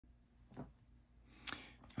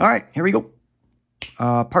All right, here we go.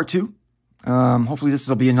 Part 2. Hopefully this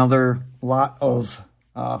will be another lot of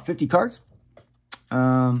 50 cards.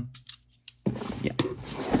 Yeah.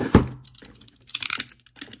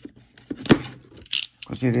 Of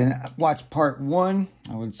course, if you didn't watch part 1,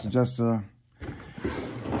 I would suggest go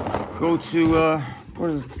to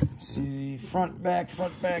let's see, front, back.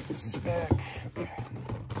 This is back. Okay.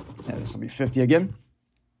 Yeah, this will be 50 again.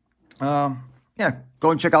 Yeah, go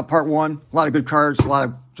and check out part 1. A lot of good cards, a lot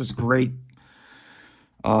of just great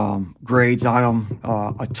grades on them.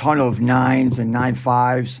 A ton of 9s and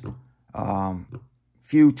 9.5s.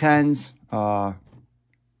 Few 10s.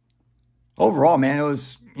 Overall, man, it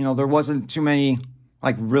was, there wasn't too many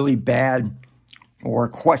like really bad or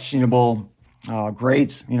questionable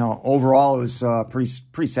grades. Overall, it was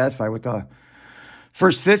pretty satisfied with the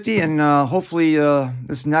first 50, and hopefully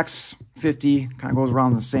this next 50 kind of goes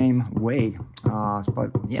around the same way.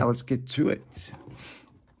 But yeah, let's get to it.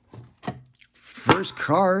 First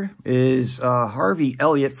card is Harvey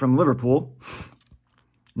Elliott from Liverpool.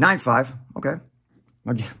 9.5. Okay.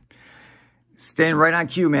 Staying right on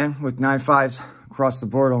cue, man, with 9.5s across the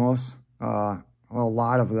board almost. A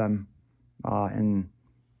lot of them in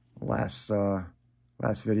the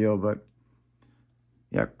last video, but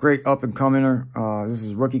yeah, great up-and-comer. This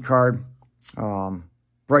is a rookie card.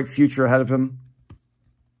 Bright future ahead of him.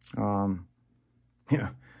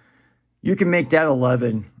 Yeah, you can make that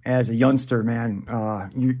 11 as a youngster, man.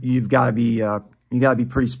 You've got to be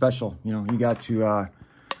pretty special. You got to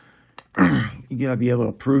you got to be able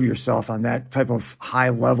to prove yourself on that type of high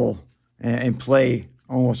level and play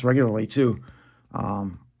almost regularly too.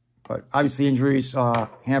 But obviously injuries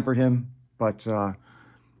hampered him. But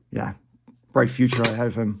yeah, bright future ahead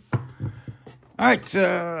of him. All right,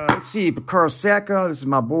 let's see. Bukayo Saka. This is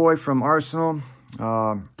my boy from Arsenal.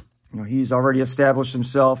 He's already established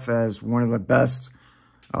himself as one of the best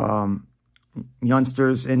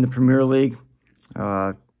youngsters in the Premier League.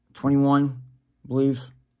 21, I believe.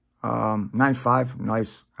 9.5,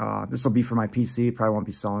 nice. This will be for my PC. Probably won't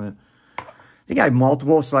be selling it. I think I have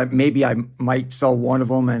multiple, so maybe I might sell one of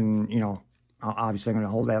them, and obviously I'm going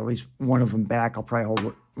to hold at least one of them back. I'll probably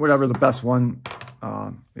hold whatever the best one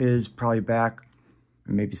is, probably back,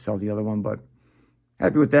 and maybe sell the other one. But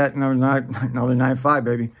happy with that. Another 9.5,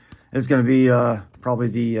 baby. It's going to be probably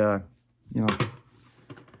the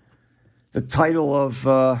the title of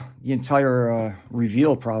the entire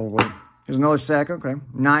reveal, probably. Here's another sack. Okay,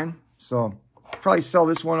 9. So probably sell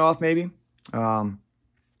this one off, maybe.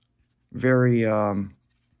 Very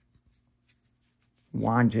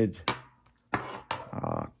wanted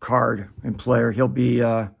card and player. He'll be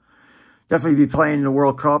definitely be playing in the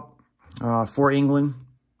World Cup for England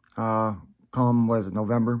come, what is it,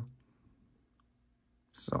 November.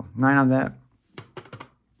 So 9 on that.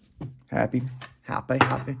 Happy.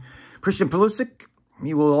 Christian Pulisic,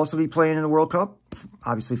 he will also be playing in the World Cup,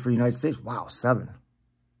 obviously for the United States. Wow, 7.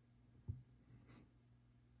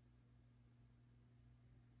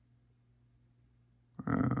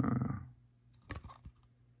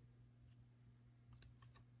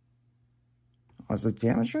 Oh, is it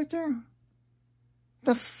damage right there?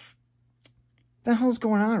 The hell's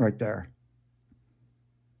going on right there?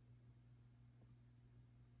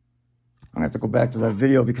 I'm going to have to go back to that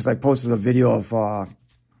video because I posted a video of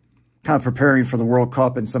kind of preparing for the World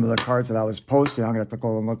Cup and some of the cards that I was posting. I'm going to have to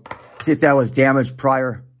go and look, see if that was damaged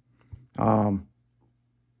prior. Because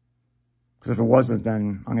if it wasn't,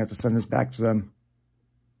 then I'm going to have to send this back to them.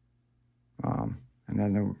 And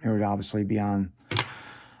then it would obviously be on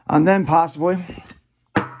them, possibly.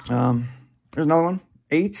 There's another one.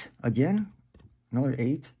 8 again. Another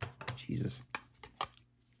 8. Jesus.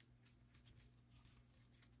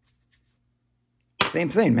 Same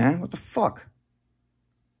thing, man. What the fuck?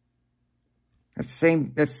 That's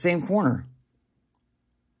same corner.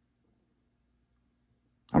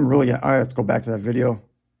 I have to go back to that video.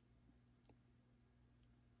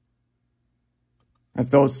 If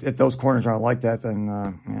those corners aren't like that, then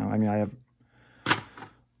I mean, I have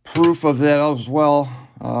proof of that as well.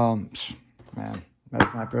 Man,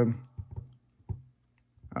 that's not good.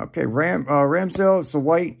 Okay, Ramsdale, it's a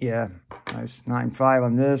white. Yeah, nice. 9.5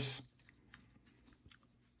 on this.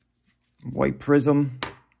 White prism.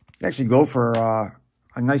 They actually go for a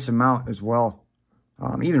nice amount as well.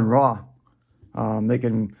 Even raw.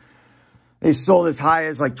 They sold as high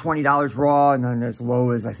as like $20 raw, and then as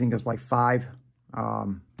low as I think it's like 5.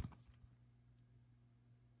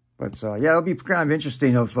 But yeah, it'll be kind of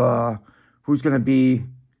interesting of who's going to be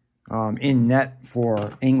in net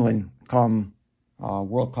for England come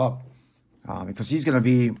World Cup, because he's going to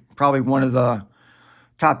be probably one of the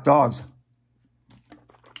top dogs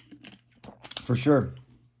for sure.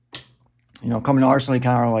 you know, coming to Arsenal, he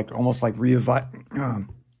kind of like almost like revive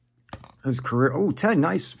his career. Oh, 10,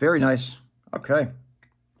 nice, very nice. Okay,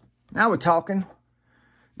 now we're talking.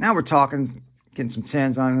 Now we're talking. Getting some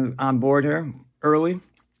 10s on board here early.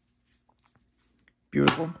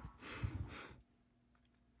 Beautiful.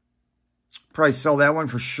 Probably sell that one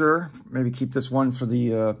for sure. Maybe keep this one for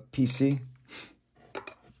the PC.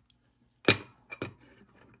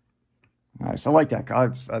 Nice. I like that.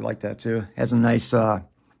 I like that too. Has a nice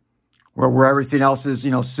where everything else is,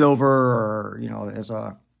 you know, silver or, you know, as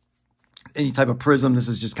any type of prism. This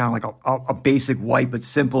is just kind of like a basic white, but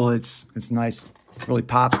simple. It's nice. It really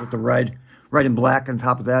pops with the red and black on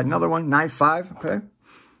top of that. Another one, 9.5. Okay.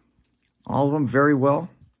 All of them very well.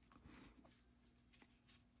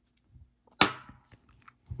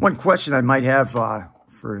 One question I might have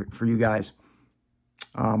for you guys.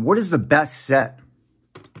 What is the best set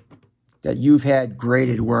that you've had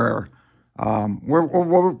graded where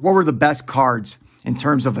what were the best cards in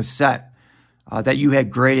terms of a set that you had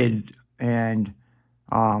graded and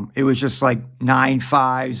it was just like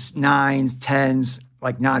 9.5s, 9s, 10s,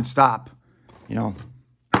 like nonstop, you know?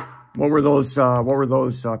 What were those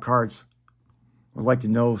cards? I'd like to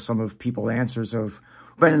know some of people's answers. I've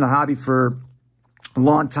been in the hobby for a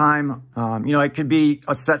long time. You know, it could be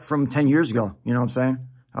a set from 10 years ago. You know what I'm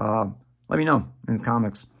saying? Let me know in the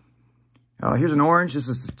comments. Here's an orange. This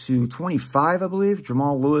is to 25, I believe.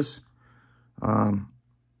 Jamal Lewis. Got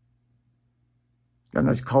a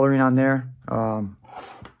nice coloring on there.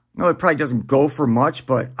 No, it probably doesn't go for much,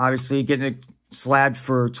 but obviously getting it slabbed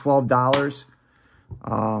for $12.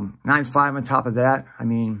 9.5 on top of that. I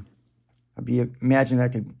mean, imagine I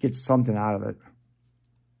could get something out of it.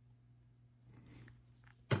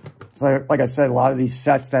 So like I said, a lot of these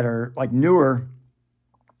sets that are like newer,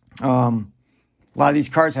 a lot of these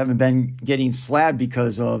cards haven't been getting slabbed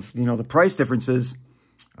because of, you know, the price differences.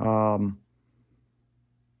 And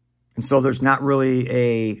so there's not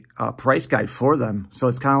really a price guide for them. So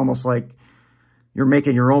it's kind of almost like you're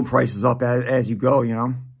making your own prices up as you go, you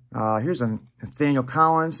know. Here's a Nathaniel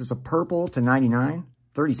Collins. It's a purple to 99,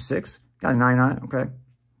 36. Got a 9 on it. Okay.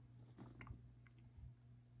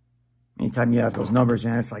 Anytime you have those numbers,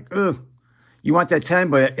 man, it's like, ugh. You want that 10,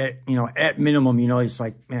 but you know, at minimum, you know, it's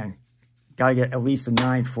like, man, got to get at least a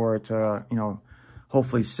 9 for it to, you know,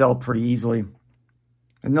 hopefully sell pretty easily.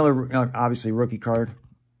 Another, obviously, rookie card.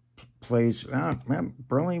 Plays, man,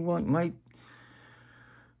 Burnley might,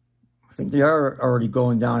 I think they are already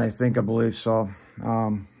going down, I believe, so,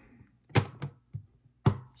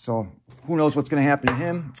 so who knows what's going to happen to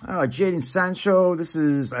him. Jadon Sancho, this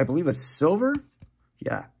is, I believe, a silver,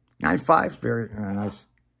 yeah, 9.5, very nice.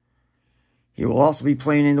 He will also be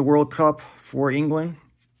playing in the World Cup for England.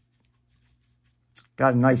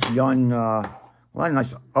 Got a nice young, a lot of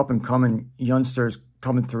nice up-and-coming youngsters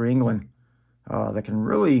coming through England that can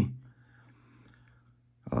really,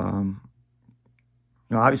 you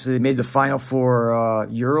know, obviously they made the final for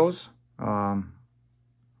Euros.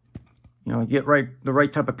 You know, get the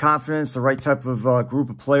right type of confidence, the right type of group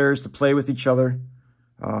of players to play with each other.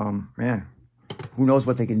 Man, who knows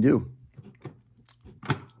what they can do.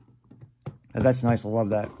 And that's nice. I love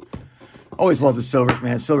that. Always love the silvers,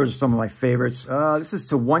 man. Silvers are some of my favorites. This is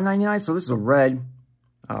to 199, so this is a red.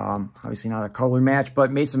 Obviously not a color match,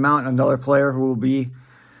 but Mason Mount, another player who will be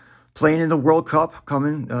playing in the World Cup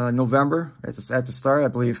coming November at the start. I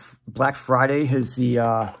believe Black Friday is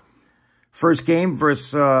the first game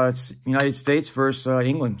versus United States versus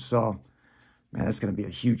England. So, man, that's going to be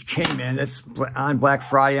a huge game, man. That's on Black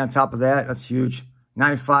Friday on top of that. That's huge.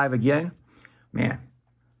 9.5 again. Man,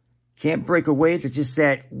 can't break away to just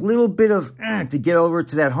that little bit of to get over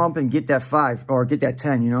to that hump and get that 5 or get that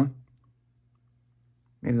 10, you know.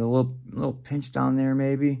 Maybe a little pinch down there,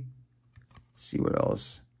 maybe. See what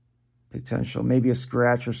else. Potential. Maybe a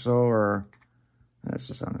scratch or so, or that's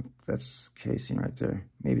just that's casing right there.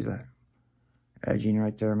 Maybe that edging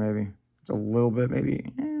right there, maybe. It's a little bit, maybe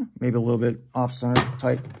a little bit off center,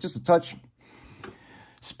 tight. Just a touch.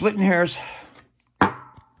 Splitting hairs.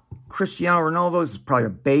 Cristiano Ronaldo, this is probably a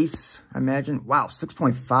base, I imagine. Wow,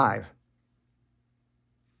 6.5.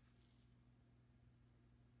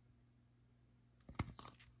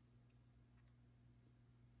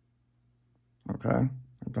 Okay, I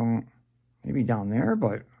don't, maybe down there,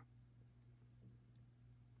 but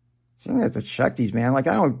so I'm gonna have to check these, man. Like,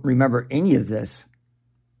 I don't remember any of this.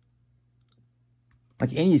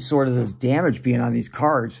 Like, any sort of this damage being on these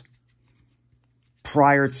cards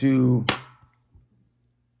prior to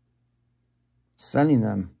sending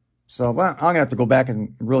them. So, well, I'm gonna have to go back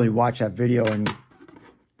and really watch that video, and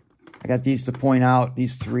I got these to point out.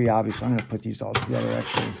 These 3, obviously. I'm gonna put these all together,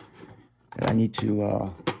 actually. And I need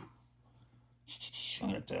to I'm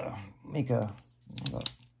going to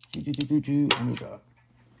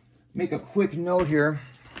make a quick note here.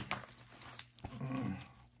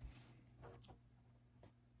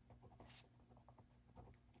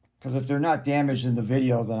 Because if they're not damaged in the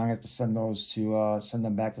video, then I have to send those to send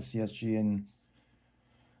them back to CSG, and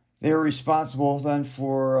they're responsible then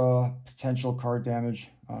for potential card damage.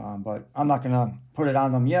 But I'm not gonna put it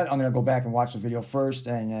on them yet. I'm gonna go back and watch the video first,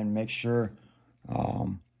 and then make sure.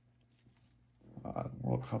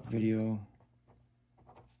 World Cup video.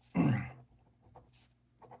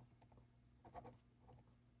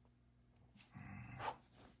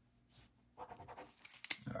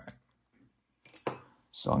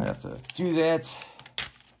 So I'm going to have to do that.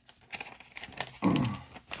 And,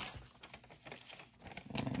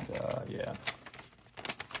 yeah.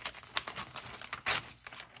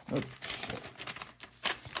 Oh,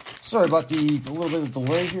 sorry about the little bit of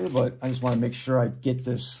delay here, but I just want to make sure I get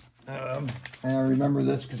this. And I remember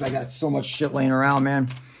this because I got so much shit laying around, man.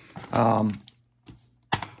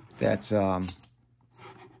 That's, probably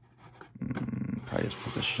just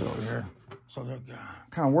put this shit over here. So they're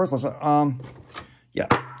kind of worthless. Yeah,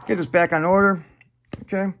 get this back on order.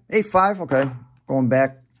 Okay, 8.5. Okay, going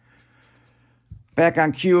back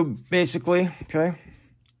on cue basically. Okay,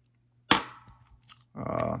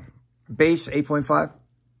 base 8.5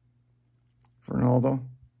 for Ronaldo.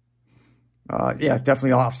 Yeah,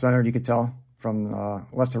 definitely off centered. You could tell from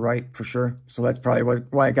left to right for sure. So that's probably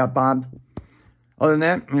why it got bombed. Other than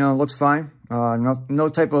that, you know, it looks fine. No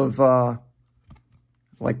type of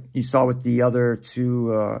like you saw with the other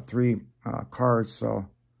three cards. So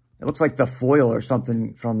it looks like the foil or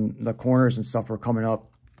something from the corners and stuff were coming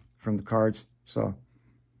up from the cards. So,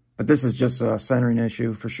 but this is just a centering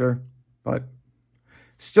issue for sure. But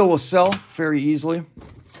still will sell very easily.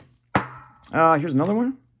 Here's another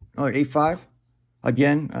one. Another 8.5.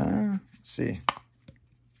 Again, let's see.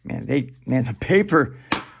 Man, the paper.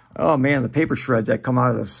 Oh man, the paper shreds that come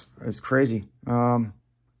out of this is crazy. Yeah,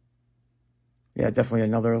 definitely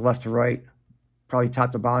another left to right. Probably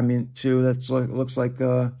top to bottom too. That looks like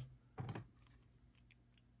the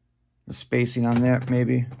spacing on that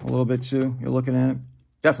maybe a little bit too. You're looking at it.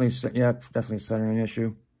 Definitely, yeah, definitely a centering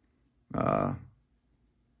issue.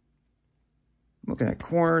 Looking at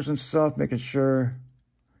corners and stuff, making sure.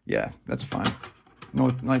 Yeah, that's fine. No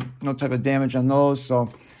type of damage on those. So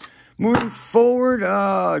moving forward,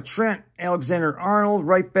 Trent Alexander-Arnold,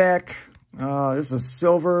 right back. This is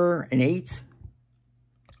silver, an 8.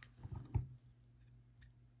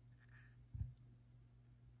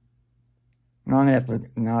 Now I'm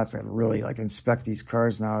gonna have to really like inspect these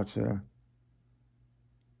cards now. This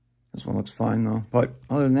one looks fine though. But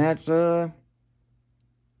other than that,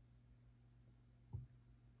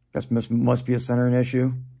 guess must be a centering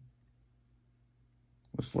issue.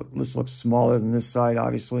 This looks smaller than this side,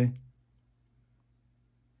 obviously.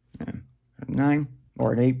 Yeah. A 9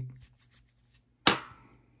 or an 8.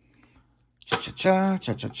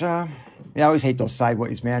 Cha-cha-cha. Yeah, I always hate those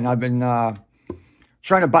sideways, man. I've been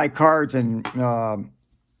trying to buy cards and,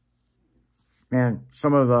 man,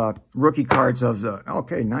 some of the rookie cards of the,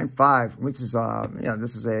 okay, 9.5, which is, yeah,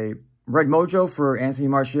 this is a Red Mojo for Anthony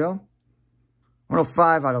Martial.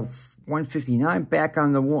 105 out of 159, back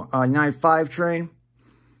on the 9.5 train.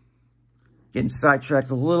 Getting sidetracked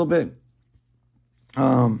a little bit.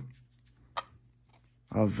 Of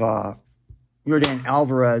Yordan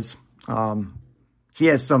Alvarez. He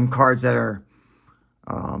has some cards that are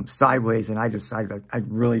sideways, and I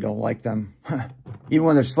really don't like them. Even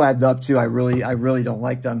when they're slabbed up too, I really don't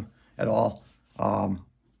like them at all.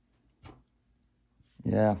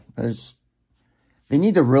 Yeah, they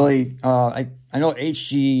need to really. I know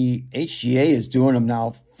HGA is doing them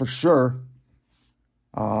now for sure.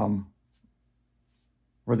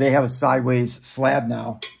 Where they have a sideways slab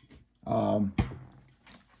now. And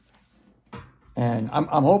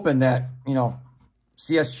I'm hoping that, you know,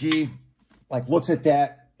 CSG like looks at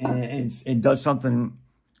that and does something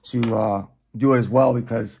to do it as well,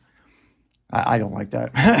 because I don't like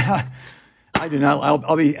that. I do not.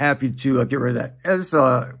 I'll be happy to get rid of that. This is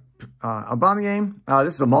a Aubameyang.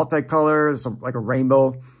 This is a multicolor. It's like a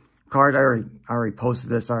rainbow card. I already posted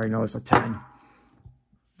this. I already know it's a 10.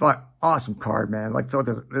 But awesome card, man. Like, look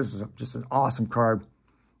at this is just an awesome card.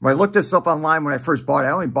 When I looked this up online when I first bought it,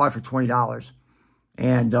 I only bought it for $20.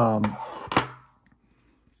 And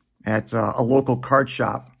at a local card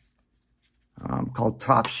shop called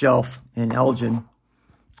Top Shelf in Elgin.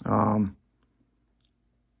 When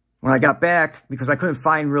I got back, because I couldn't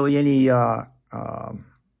find really any kind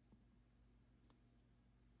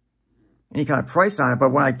of price on it,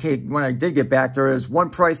 but when I did get back, there is one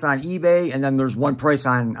price on eBay, and then there's one price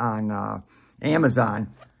on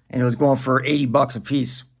Amazon, and it was going for 80 bucks a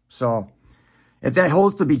piece. So if that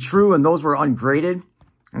holds to be true and those were ungraded,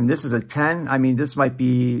 and this is a 10, I mean, this might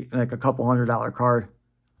be like a couple $100 card.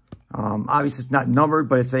 Obviously, it's not numbered,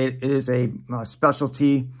 but it is a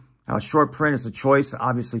specialty. Short print is a choice,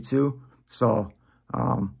 obviously, too. So,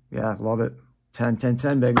 yeah, love it. 10, 10,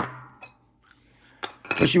 10, baby.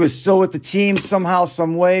 Wish he was still with the team somehow,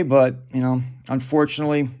 some way, but, you know,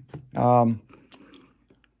 unfortunately,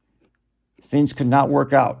 things could not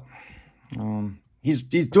work out. He's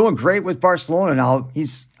doing great with Barcelona now.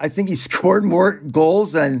 I think he scored more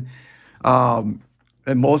goals than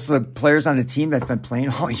most of the players on the team that's been playing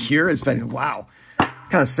all year. It's been, wow,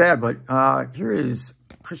 kind of sad. But here is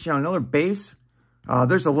Cristiano, another base.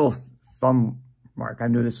 There's a little thumb mark. I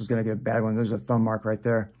knew this was going to get a bad one. There's a thumb mark right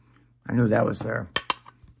there. I knew that was there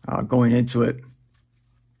going into it.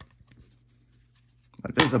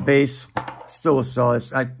 But there's a base. Still a sell.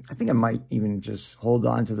 I think I might even just hold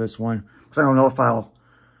on to this one, because I don't know if I'll...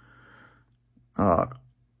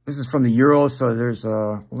 this is from the Euro, so there's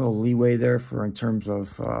a little leeway there for in terms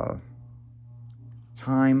of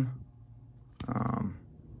time.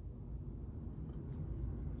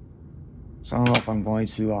 So I don't know if I'm going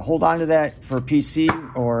to hold on to that for a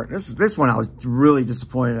PC, or this one I was really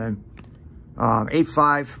disappointed in.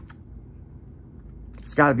 8.5.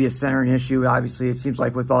 It's got to be a centering issue. Obviously, it seems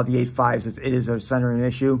like with all the 8.5s, it is a centering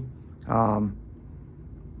issue.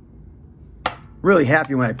 Really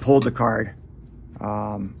happy when I pulled the card.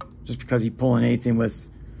 Just because you pull in anything with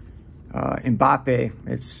Mbappe,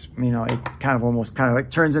 it's, you know, it kind of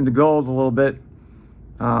like turns into gold a little bit.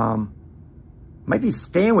 Might be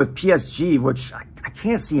staying with PSG, which I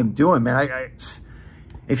can't see him doing, man.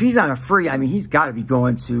 If he's on a free, I mean, he's got to be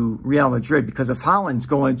going to Real Madrid, because if Haaland's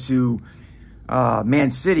going to Man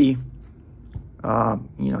City,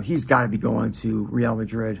 you know, he's got to be going to Real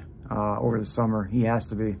Madrid over the summer. He has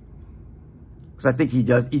to be. Because I think he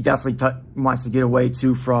does. He definitely wants to get away,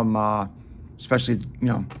 too, from, especially, you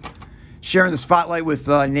know, sharing the spotlight with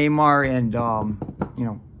Neymar and, you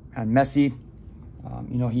know, and Messi.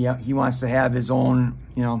 You know, he wants to have his own,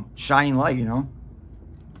 you know, shining light, you know.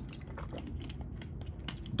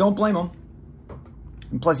 Don't blame him.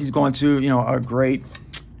 And plus, he's going to, you know, a great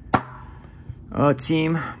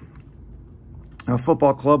team, a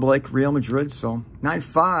football club like Real Madrid. So,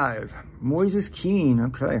 9.5. Moises Keane.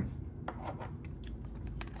 Okay.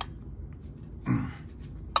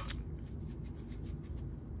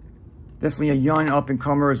 Definitely a young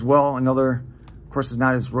up-and-comer as well. Another, of course, it's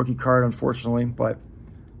not his rookie card, unfortunately, but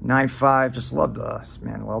 9.5. Just love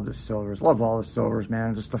love the silvers. Love all the silvers,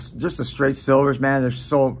 man. Just the straight silvers, man. They're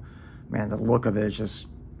so, man, the look of it is just,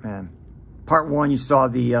 man. Part 1, you saw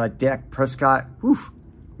the Dak Prescott. Whew.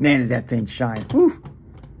 Man, did that thing shine. Whew.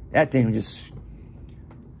 That thing just,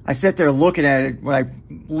 I sat there looking at it when I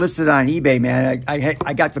listed on eBay, man.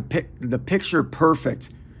 I got the picture perfect,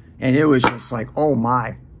 and it was just like, oh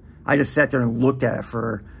my. I just sat there and looked at it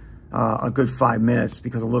for a good 5 minutes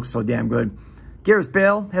because it looks so damn good. Gareth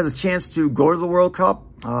Bale has a chance to go to the World Cup.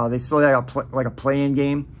 They still have like a play-in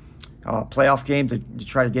game, playoff game to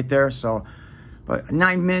try to get there. So, but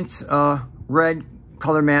 9 mint red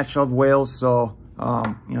color match of Wales. So,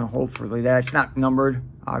 you know, hopefully that. It's not numbered,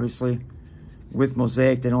 obviously. With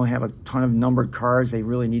Mosaic, they don't have a ton of numbered cards. They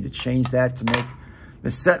really need to change that to make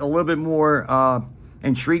the set a little bit more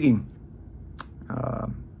intriguing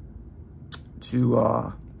to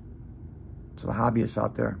the hobbyists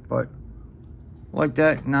out there. But like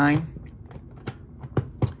that, 9.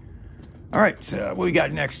 All right, what we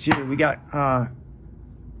got next here? We got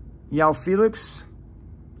João Felix,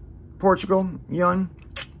 Portugal, young,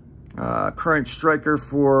 current striker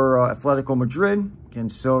for Atletico Madrid. Again,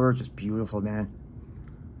 silver, just beautiful, man.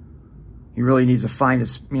 He really needs to find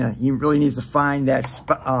his, you know, he really needs to find that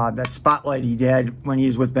that spotlight he had when he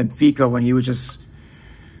was with Benfica, when he was just,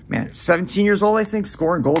 man, 17 years old, I think,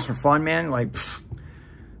 scoring goals for fun, man. Like, pfft,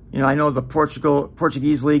 you know, I know the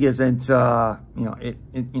Portuguese league isn't, you know,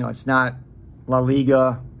 you know, it's not La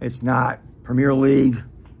Liga, it's not Premier League,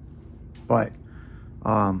 but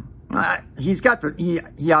he's got the,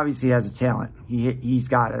 he obviously has a talent. He's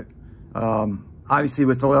got it. Obviously,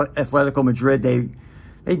 with Atletico Madrid,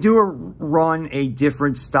 they do run a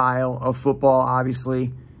different style of football,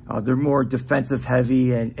 obviously. They're more defensive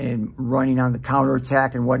heavy and running on the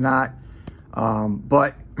counterattack and whatnot.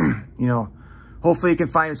 But, you know, hopefully he can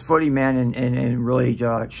find his footing, man, and really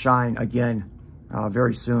shine again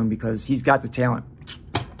very soon, because he's got the talent.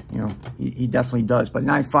 You know, he definitely does. But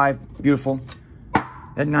 9.5, beautiful.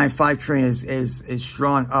 That 9.5 train is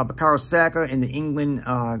strong. Bukayo Saka in the England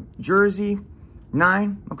jersey.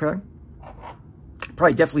 9, okay.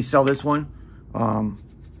 Probably definitely sell this one. You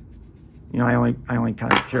know, I only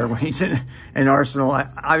kind of care when he's in Arsenal.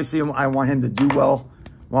 Obviously, I want him to do well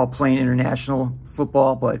while playing international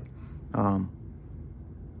football, but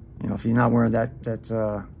you know, if he's not wearing if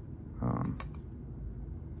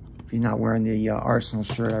he's not wearing the Arsenal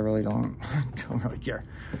shirt, I really don't really care.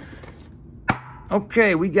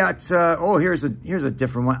 Okay, we got oh, here's a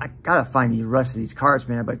different one. I gotta find the rest of these cards,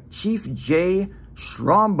 man. But Chief J.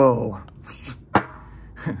 Strombo,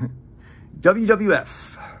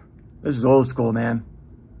 WWF. This is old school, man.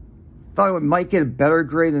 Thought it might get a better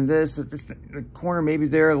grade than this. The corner maybe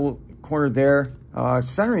there, a little corner there.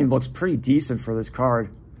 Centering looks pretty decent for this card.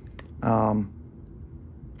 Kind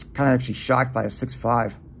of actually shocked by a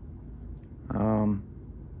 6.5.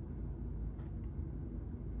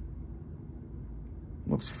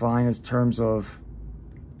 Looks fine in terms of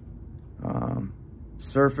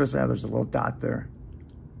surface. Yeah, there's a little dot there.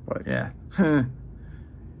 But yeah.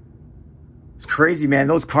 It's crazy, man.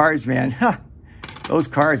 Those cards, man. Those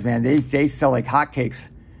cards, man. They sell like hotcakes.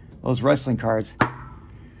 Those wrestling cards.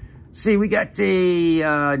 See, we got a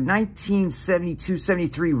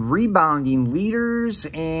 1972-73 rebounding leaders.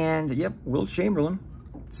 And, yep, Wilt Chamberlain.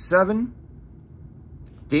 7.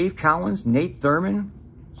 Dave Collins, Nate Thurman.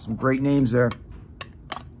 Some great names there.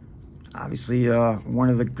 Obviously, one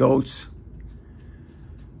of the GOATs.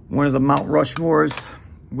 One of the Mount Rushmores.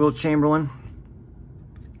 Wilt Chamberlain.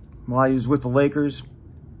 While he was with the Lakers.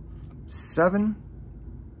 7.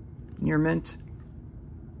 Near mint.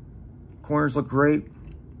 Corners look great.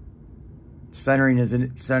 Centering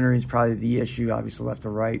is probably the issue. Obviously left to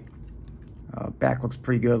right. Back looks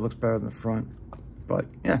pretty good. Looks better than the front. But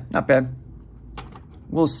yeah, not bad.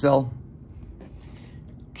 We'll sell.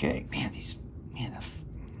 Okay, man,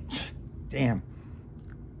 damn.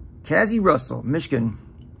 Cazzie Russell, Michigan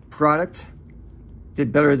product.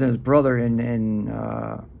 Did better than his brother in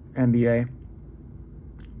NBA.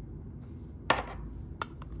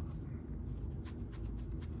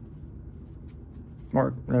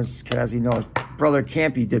 Mark, that's Cazzie. No, his brother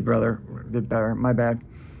Campy did better. My bad.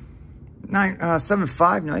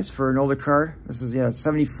 7.5, nice for an older card. This is, yeah,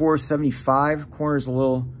 74, 75. Corner's a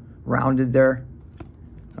little rounded there.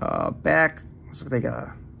 Back, looks like they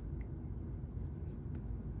got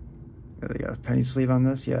a penny sleeve on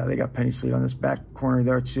this. Yeah, they got penny sleeve on this back corner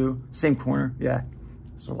there too. Same corner, yeah.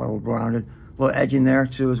 So a little rounded. A little edging there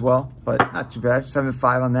too as well, but not too bad.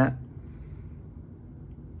 7.5 on that.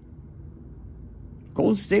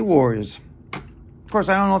 Golden State Warriors. Of course,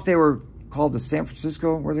 I don't know if they were called the San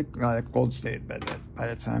Francisco, were they? Golden State by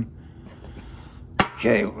that time.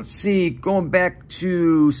 Okay, let's see. Going back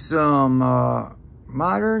to some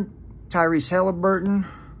modern. Tyrese Halliburton.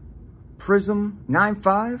 Prism.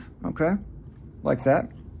 9.5. Okay. Like that.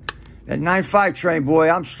 That 9.5 train, boy,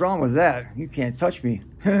 I'm strong with that. You can't touch me.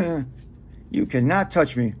 You cannot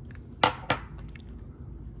touch me.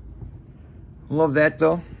 Love that,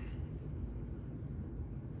 though.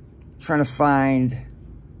 Trying to find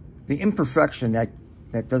the imperfection that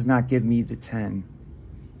does not give me the 10.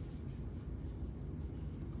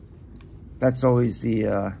 That's always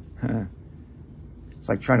the, it's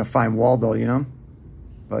like trying to find Waldo, you know?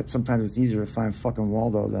 But sometimes it's easier to find fucking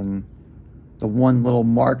Waldo than the one little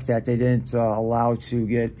mark that they didn't allow to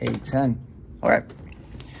get a 10. All right.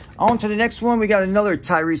 On to the next one. We got another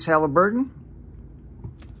Tyrese Halliburton.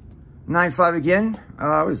 9.5 again.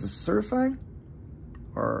 What is this, certified?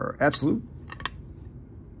 Or absolute?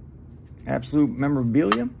 Absolute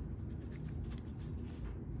memorabilia.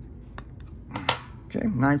 Okay,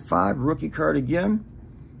 9.5, rookie card again.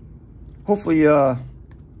 Hopefully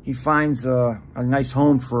he finds a nice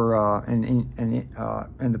home for in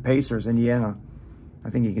the Pacers, Indiana. I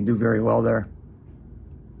think he can do very well there.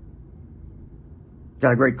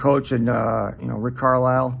 Got a great coach in you know, Rick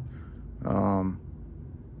Carlisle.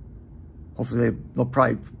 Hopefully they'll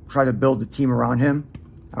probably try to build the team around him,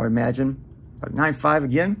 I would imagine. But 9.5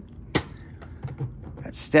 again.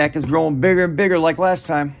 That stack is growing bigger and bigger like last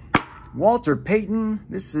time. Walter Payton.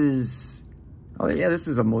 This is, oh yeah, this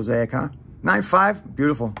is a mosaic, huh? 9.5,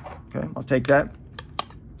 beautiful. Okay, I'll take that.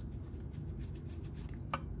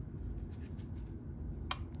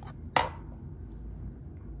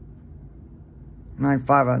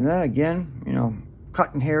 $9.5 on that again. You know,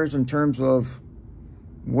 cutting hairs in terms of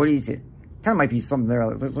what is it? Kind of might be something there.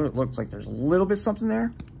 It looks like there's a little bit something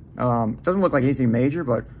there. Doesn't look like anything major,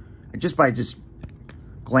 but just by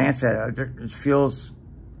glance at it, it feels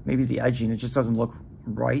maybe the edging. It just doesn't look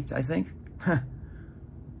right, I think. I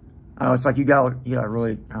don't know. It's like you gotta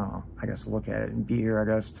really, I don't know, I guess look at it and be here, I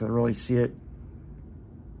guess, to really see it.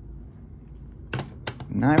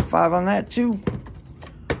 9.5 on that too.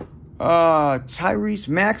 Tyrese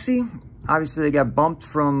Maxey, Obviously, they got bumped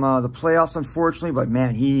from the playoffs, unfortunately. But,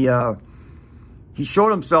 man, he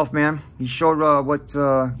showed himself, man. He showed what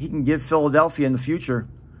he can give Philadelphia in the future.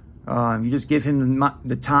 You just give him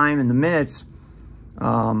the time and the minutes.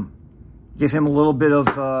 Give him a little bit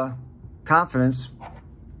of confidence.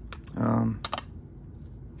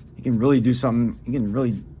 He can really do something. He can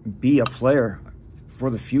really be a player for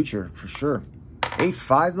the future, for sure.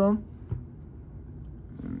 8.5, though.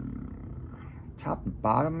 Top to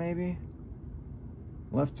bottom, maybe.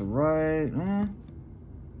 Left to right.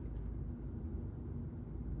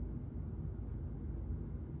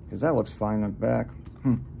 Because that looks fine on the back.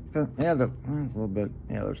 Yeah, a little bit.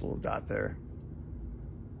 Yeah, there's a little dot there.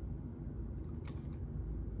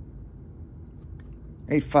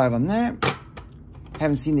 8.5 on that.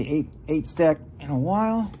 Haven't seen the 8 stack in a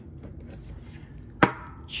while.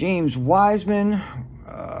 James Wiseman,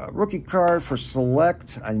 rookie card for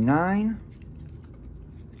Select, a 9.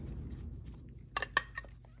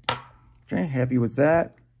 Okay, happy with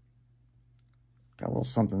that. Got a little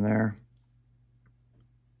something there.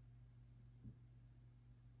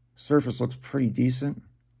 Surface looks pretty decent.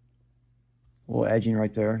 A little edging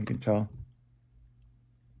right there, you can tell.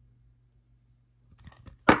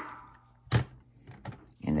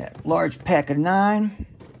 In that large pack of 9.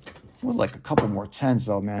 Would like a couple more 10s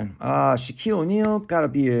though, man. Shaquille O'Neal, gotta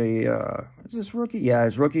be a, is this rookie? Yeah,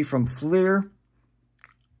 it's rookie from Fleer.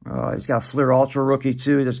 He's got a Fleer Ultra rookie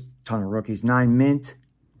too. There's a ton of rookies. 9 mint.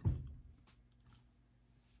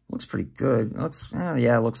 Looks pretty good. Looks,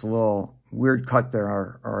 yeah, it looks a little weird cut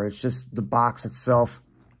there, or it's just the box itself.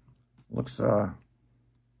 Looks, got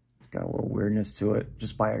a little weirdness to it.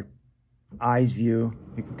 Just by eyes view,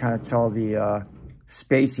 you can kind of tell the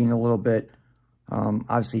spacing a little bit.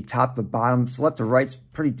 Obviously, top to bottom, so left to right's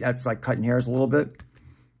pretty. That's like cutting hairs a little bit.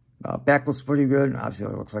 Back looks pretty good. Obviously,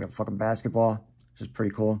 it looks like a fucking basketball, which is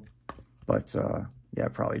pretty cool. But yeah,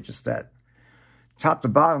 probably just that top to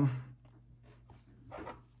bottom.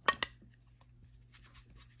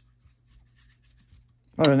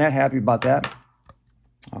 Other than that, happy about that.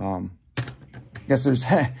 I guess there's,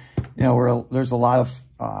 you know, there's a lot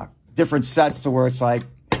of different sets to where it's like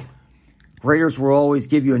Raiders will always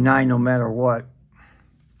give you a 9 no matter what.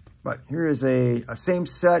 But here is a same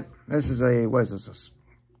set. This is a, what is this? This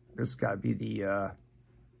has got to be the,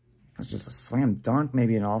 it's just a slam dunk,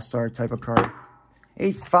 maybe an all-star type of card.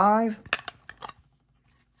 8.5.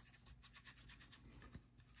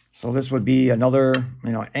 So this would be another,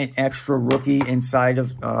 you know, an extra rookie inside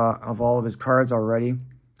of all of his cards already.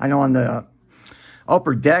 I know on the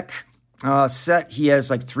upper deck set, he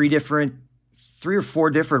has like 3 or 4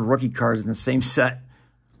 different rookie cards in the same set.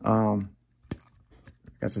 I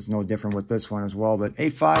guess it's no different with this one as well, but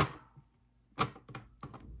 8.5.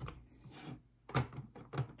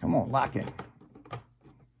 Come on, lock it.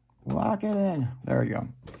 Lock it in. There you go.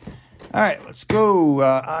 All right, let's go.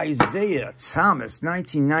 Isaiah Thomas,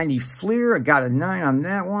 1990 Fleer. I got a 9 on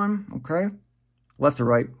that one. Okay. Left to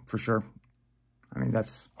right, for sure. I mean,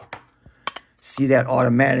 that's... See that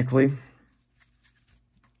automatically.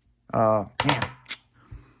 Man.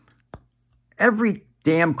 Every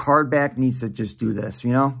damn card back needs to just do this,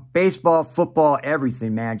 you know? Baseball, football,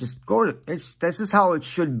 everything, man. Just go to... This is how it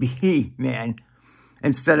should be, man.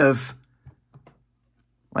 Instead of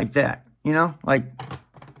like that, you know? Like...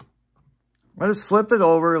 Let us flip it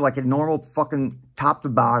over like a normal fucking top to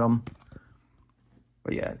bottom.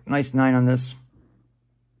 But yeah, nice 9 on this.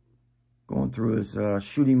 Going through his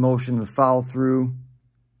shooting motion, the follow through.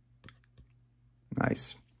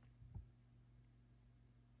 Nice.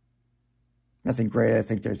 Nothing great. I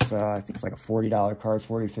think there's, I think it's like a $40 card,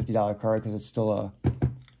 $40, $50 card, because it's still a,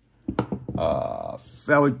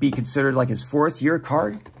 that would be considered like his 4th year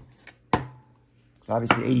card. Because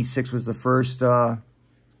obviously 86 was the first,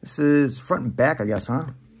 this is front and back, I guess, huh?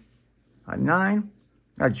 A 9.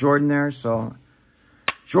 Got Jordan there, so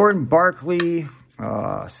Jordan, Barkley,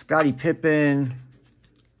 Scottie Pippen,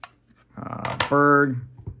 Bird,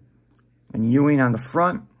 and Ewing on the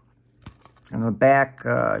front. And on the back,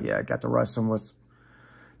 yeah, I got the rest of them with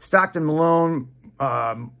Stockton, Malone,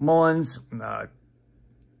 Mullins,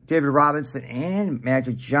 David Robinson, and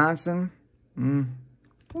Magic Johnson. Who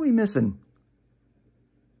are we missing?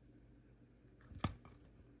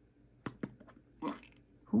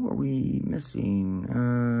 Who are we missing?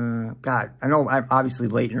 God, I know obviously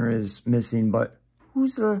Leitner is missing, but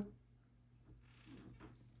who's the...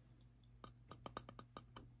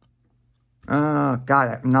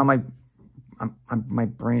 God, now my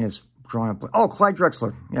brain is drawing up. Oh, Clyde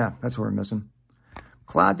Drexler. Yeah, that's who we're missing.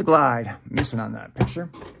 Clyde the Glide. Missing on that picture.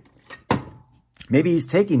 Maybe he's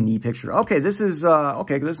taking the picture. Okay, this is,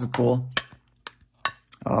 okay, this is cool.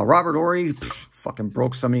 Robert Ory, fucking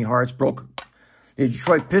broke so many hearts. Broke the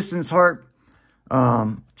Detroit Pistons' heart.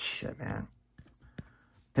 Shit, man.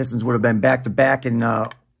 Pistons would have been back-to-back and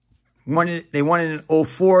they won it in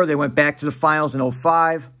 04. They went back to the finals in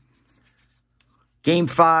 05. Game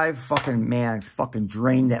 5, fucking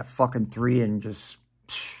drained that fucking 3 and just...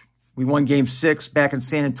 We won Game 6 back in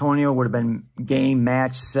San Antonio. Would have been game,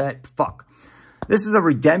 match, set. Fuck. This is a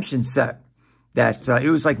redemption set. That it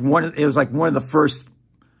was like one of the first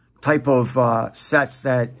type of sets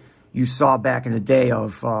that you saw back in the day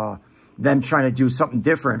of them trying to do something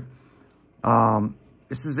different.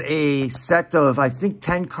 This is a set of, I think,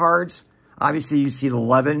 10 cards. Obviously, you see the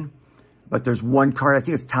 11, but there's one card. I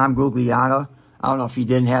think it's Tom Gugliotta. I don't know if he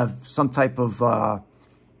didn't have some type of,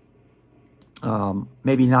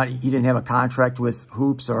 maybe not, he didn't have a contract with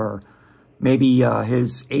Hoops, or maybe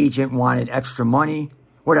his agent wanted extra money,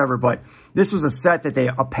 whatever. But this was a set that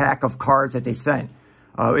a pack of cards that they sent.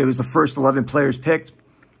 It was the first 11 players picked,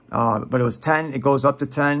 but it was 10. It goes up to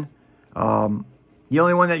 10. The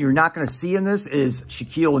only one that you're not going to see in this is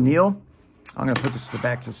Shaquille O'Neal. I'm going to put this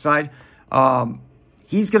back to the side.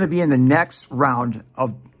 He's going to be in the next round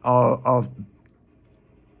of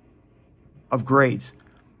grades.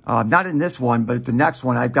 Not in this one, but the next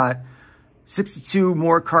one. I've got 62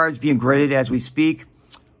 more cards being graded as we speak.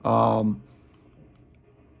 I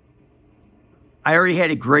already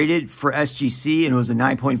had it graded for SGC, and it was a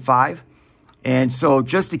 9.5. And so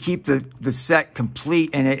just to keep the set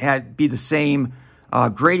complete and it had be the same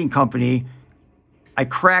grading company, I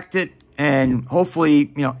cracked it, and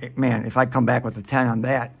hopefully, you know, man, if I come back with a 10 on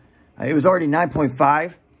that, it was already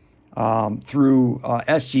 9.5 through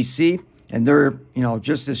SGC, and they're, you know,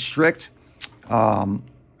 just as strict of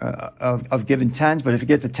giving 10s. But if it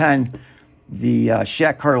gets a 10, the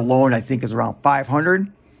Shaq card alone, I think, is around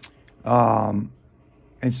 500. And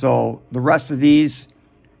so the rest of these,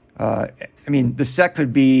 I mean, the set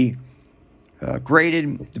could be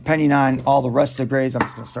graded depending on all the rest of the grades. I'm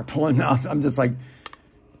just going to start pulling them out. I'm just like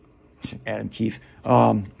Adam Keefe,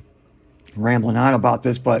 rambling on about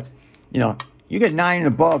this. But, you know, you get 9 and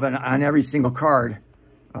above on every single card.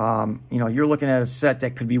 You know, you're looking at a set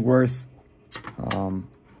that could be worth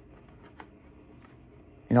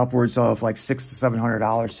in upwards of like $600 to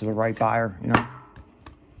 $700 to the right buyer, you know.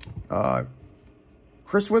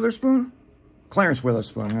 Chris Witherspoon? Clarence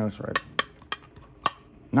Witherspoon, yeah, that's right.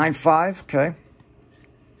 9.5, okay.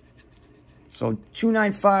 So 2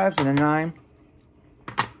 9.5s and a 9.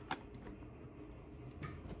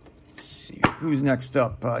 Let's see, who's next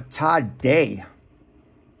up? Todd Day.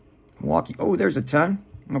 Milwaukee. Oh, there's a 10.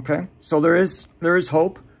 Okay. So there is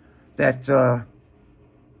hope that the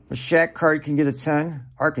Shaq card can get a 10.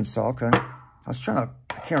 Arkansas, okay. I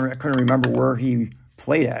couldn't remember where he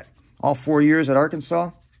played at. All 4 years at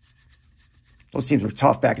Arkansas. Those teams were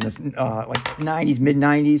tough back in the like 90s,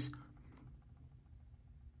 mid-90s.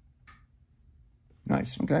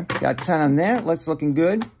 Nice, okay. Got 10 on that. That's looking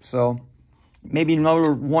good. So maybe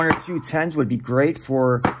another 1 or 2 10s would be great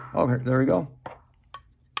for... Oh, there we go.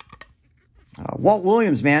 Walt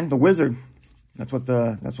Williams, man, the Wizard. That's what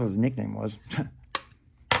his nickname was.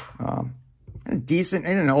 Decent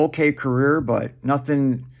and an okay career, but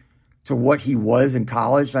nothing to what he was in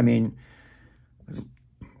college. I mean... I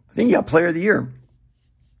think he got Player of the Year.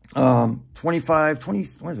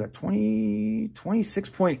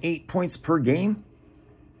 26.8 points per game.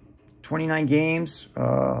 29 games.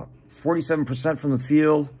 47% from the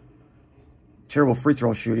field. Terrible free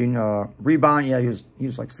throw shooting. Rebound, yeah, he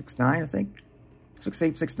was like 6'9", I think.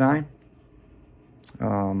 6'8",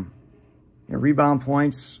 6'9". Yeah, rebound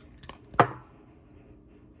points.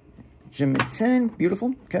 Jim McTinn,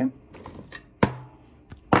 beautiful. Okay.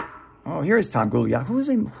 Oh, here's Tom Gugliotta. Who are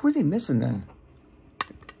they missing then?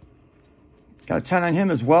 Got a 10 on him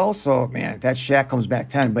as well. So, man, if that Shaq comes back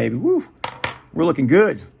 10, baby, woo, we're looking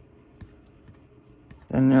good.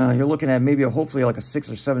 Then you're looking at maybe hopefully like a $600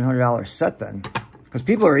 or $700 set then. Because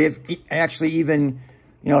people are actually even,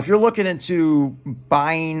 you know, if you're looking into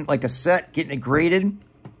buying like a set, getting it graded,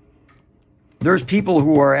 there's people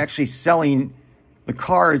who are actually selling the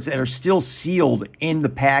cards that are still sealed in the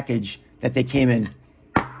package that they came in.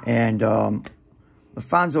 And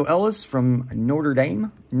Alfonso Ellis from Notre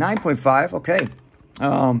Dame, 9.5. Okay.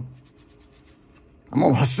 I'm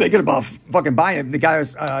almost thinking about fucking buying it. The guy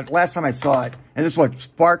was, last time I saw it, and this is what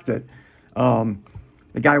sparked it, the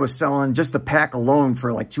guy was selling just the pack alone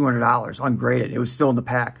for like $200, ungraded. It was still in the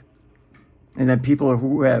pack. And then people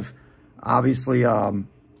who have obviously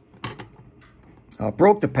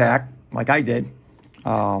broke the pack, like I did.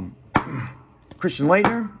 Christian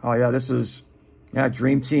Laettner. Oh, yeah, this is... Yeah,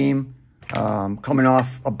 Dream Team, coming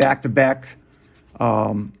off a back-to-back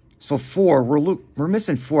So 4, we're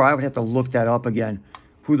missing 4. I would have to look that up again.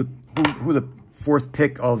 Who the 4th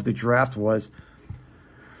pick of the draft was.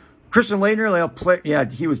 Christian Laettner, yeah,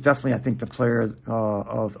 he was definitely, I think, the player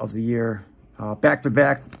of the year.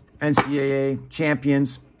 Back-to-back NCAA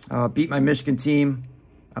champions. Beat my Michigan team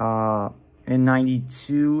in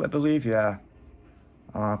 92, I believe, yeah.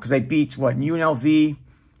 Because they beat, UNLV,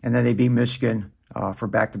 and then they beat Michigan for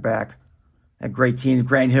back-to-back. A great team.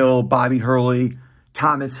 Grant Hill, Bobby Hurley,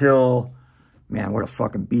 Thomas Hill. Man, what a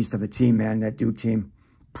fucking beast of a team, man, that Duke team.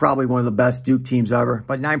 Probably one of the best Duke teams ever.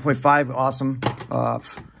 But 9.5, awesome.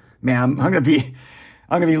 Man, I'm gonna be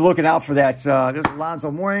looking out for that. There's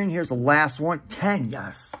Alonzo Mourning. Here's the last one. 10,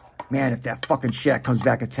 yes. Man, if that fucking Shaq comes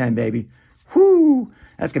back at 10, baby. Whoo!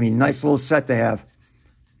 That's gonna be a nice little set to have.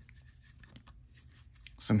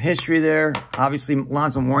 Some history there. Obviously,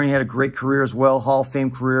 Alonzo Mourning had a great career as well. Hall of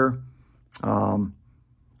Fame career.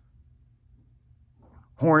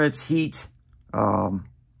 Hornets, Heat.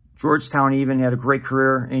 Georgetown even had a great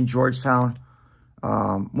career in Georgetown.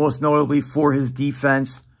 Most notably for his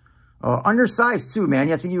defense. Undersized too,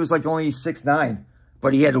 man. I think he was like only 6'9",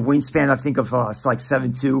 but he had a wingspan, I think, of like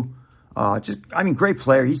 7'2". Great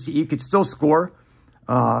player. He could still score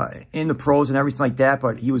in the pros and everything like that,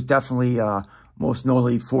 but he was definitely most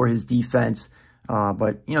notably for his defense.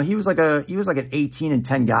 But he was like an 18 and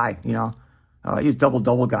 10 guy. He was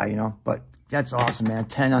double guy. But that's awesome, man.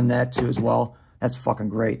 10 on that too as well. That's fucking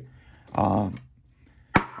great. All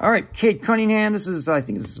right, Cade Cunningham. I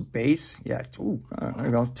think this is a base. Yeah, ooh, there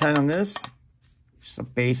you go. 10 on this. Just a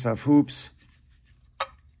base of hoops.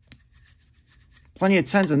 Plenty of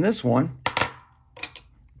 10s in this one.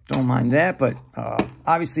 Don't mind that, but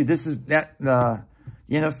obviously this is the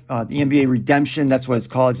NBA redemption. That's what it's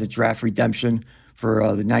called. It's a draft redemption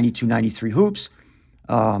for the 92-93 hoops.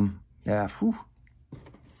 Yeah, whew.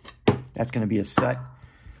 That's going to be a set.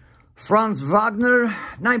 Franz Wagner,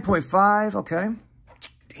 9.5. Okay.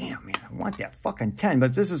 Damn, man, I want that fucking 10.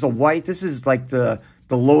 But this is a white. This is like the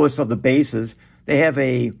lowest of the bases. They have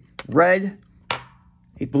a red,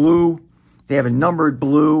 a blue. They have a numbered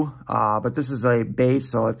blue, but this is a base,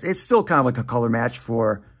 so it's still kind of like a color match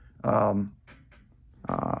for the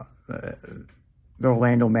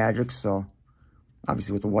Orlando Magic. So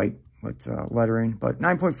obviously with the white lettering, but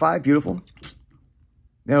 9.5, beautiful.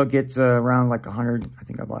 They'll get around like 100. I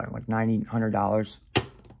think I bought like $90, $100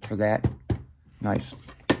 for that. Nice.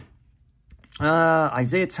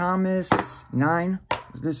 Isaiah Thomas, 9.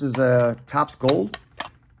 This is Topps Gold.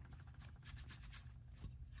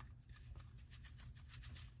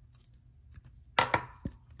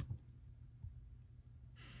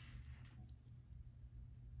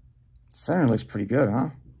 Center looks pretty good, huh?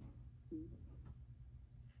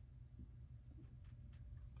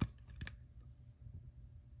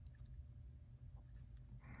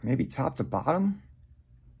 Maybe top to bottom?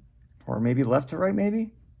 Or maybe left to right,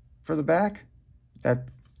 maybe? For the back? That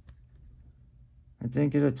I didn't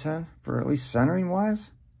get a 10 for at least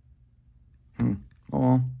centering-wise? Oh,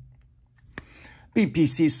 well.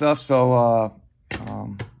 BPC stuff, so,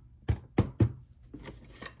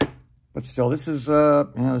 but still, this is,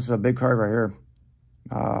 this is a big card right here.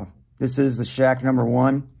 This is the Shaq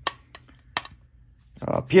 #1.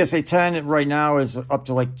 PSA 10 right now is up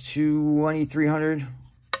to like 2,300.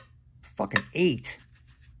 Fucking 8.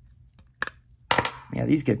 Yeah,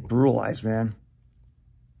 these get brutalized, man.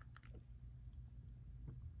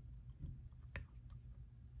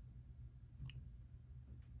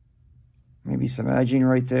 Maybe some edging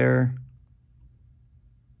right there.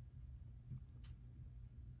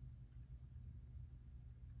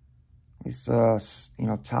 It's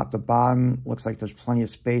top to bottom. Looks like there's plenty of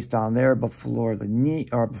space down there before the knee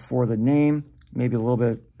or before the name. Maybe a little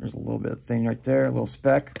bit. There's a little bit of thing right there, a little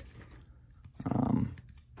speck. Of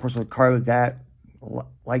course, with a card with that,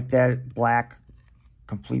 like that, black,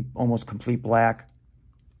 almost complete black.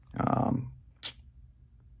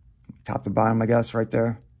 Top to bottom, I guess, right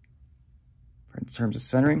there. In terms of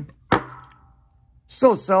centering,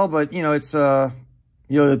 still a sell, but it's the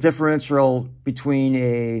differential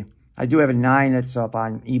between I do have a 9 that's up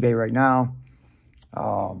on eBay right now.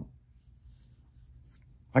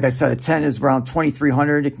 Like I said, a 10 is around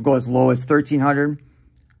 2,300. It can go as low as 1,300.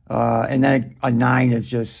 And then a 9 is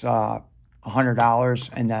just $100.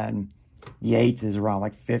 And then the 8 is around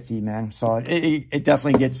like 50, man. So it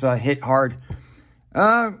definitely gets hit hard.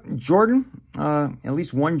 Jordan, at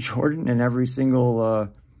least one Jordan in every single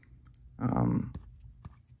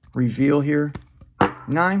reveal here.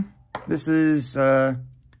 9. This is a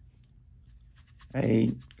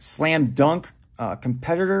slam dunk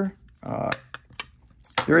competitor.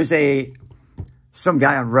 There is a some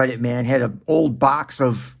guy on Reddit, man, had an old box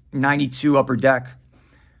of 92 Upper Deck.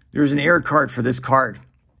 There's an error card for this card.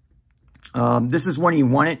 This is when he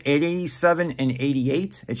won it, 887 and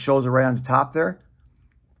 88. It shows it right on the top there.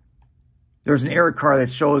 There's an error card that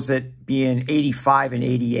shows it being 85 and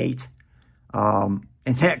 88. And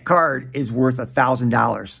that card is worth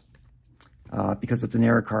 $1,000 because it's an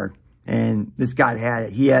error card. And this guy had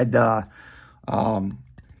it. He had,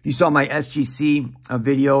 you saw my SGC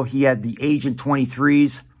video. He had the Agent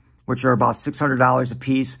 23s, which are about $600 a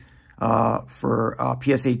piece for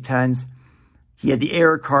PSA 10s. He had the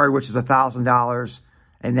error card, which is $1,000.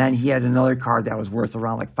 And then he had another card that was worth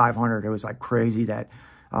around like $500. It was like crazy that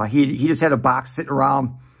he just had a box sitting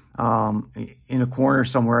around in a corner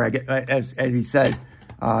somewhere, as he said,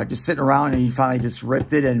 just sitting around, and he finally just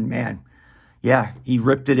ripped it. And man, yeah, he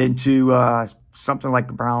ripped it into something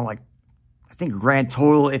like around, like, I think grand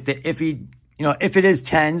total, if it is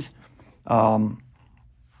 10s.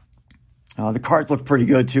 The cards look pretty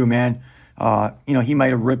good too, man. He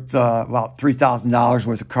might have ripped about $3,000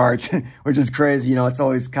 worth of cards, which is crazy. It's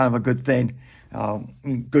always kind of a good thing.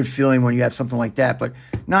 Good feeling when you have something like that. But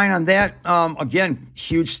 9 on that. Again,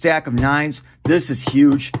 huge stack of 9s. This is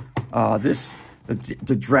huge.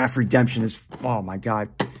 The draft redemption is, oh my God.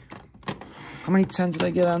 How many 10s did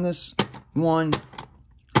I get on this? 1,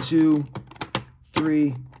 2,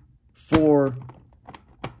 3, 4.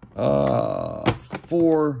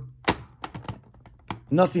 4.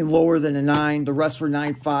 Nothing lower than a 9. The rest were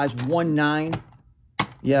 9.5s. 1 9.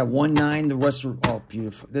 Yeah, 1 9. The rest were, oh,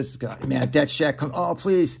 beautiful. This guy, man, if that Shaq comes, oh,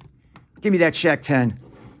 please. Give me that Shaq 10.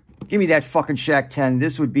 Give me that fucking Shaq 10.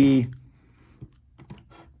 This would be,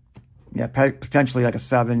 yeah, potentially like a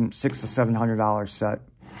 $600 to $700 set.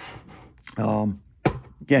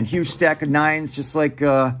 Again, huge stack of 9s, just like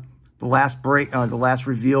the last break, the last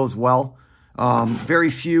reveal as well. Very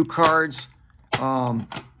few cards to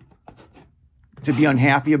be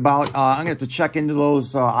unhappy about. I'm gonna have to check into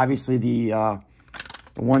those. Obviously, the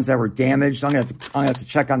ones that were damaged. I'm gonna have to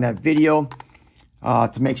check on that video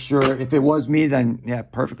to make sure. If it was me, then yeah,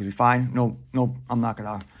 perfectly fine. No, I'm not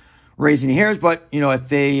gonna raise any hairs. But if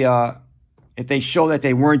they show that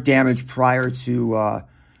they weren't damaged prior to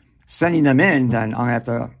sending them in, then I'm gonna have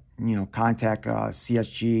to contact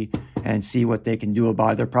CSG and see what they can do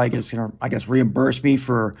about it. They're probably just gonna, I guess, reimburse me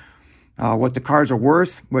for what the cards are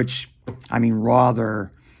worth. Which, I mean, raw,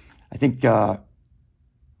 I think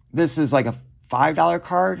this is like a $5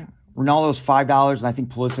 card. Ronaldo's $5, and I think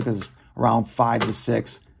Pulisic is around $5 to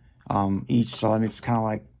 $6 each. So I mean, it's kind of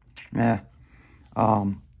like, meh.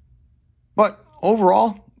 But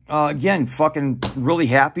overall, again, fucking really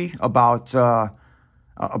happy about the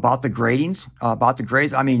gradings, about the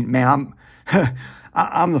grades. I mean, man,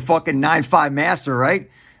 I'm the fucking 9.5 master, right?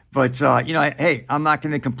 But, hey, I'm not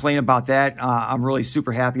going to complain about that. I'm really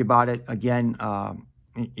super happy about it. Again,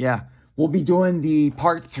 yeah, we'll be doing the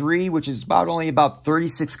part 3, which is only about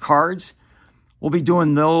 36 cards. We'll be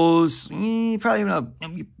doing those probably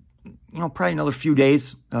another few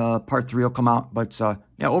days. Part 3 will come out. But,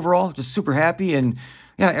 yeah, overall, just super happy. And,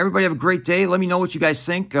 yeah, everybody have a great day. Let me know what you guys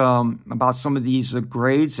think about some of these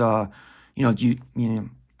grades. Do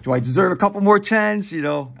I deserve a couple more 10s?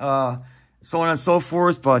 So on and so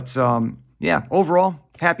forth. But, yeah, overall,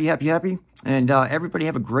 happy. And everybody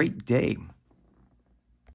have a great day.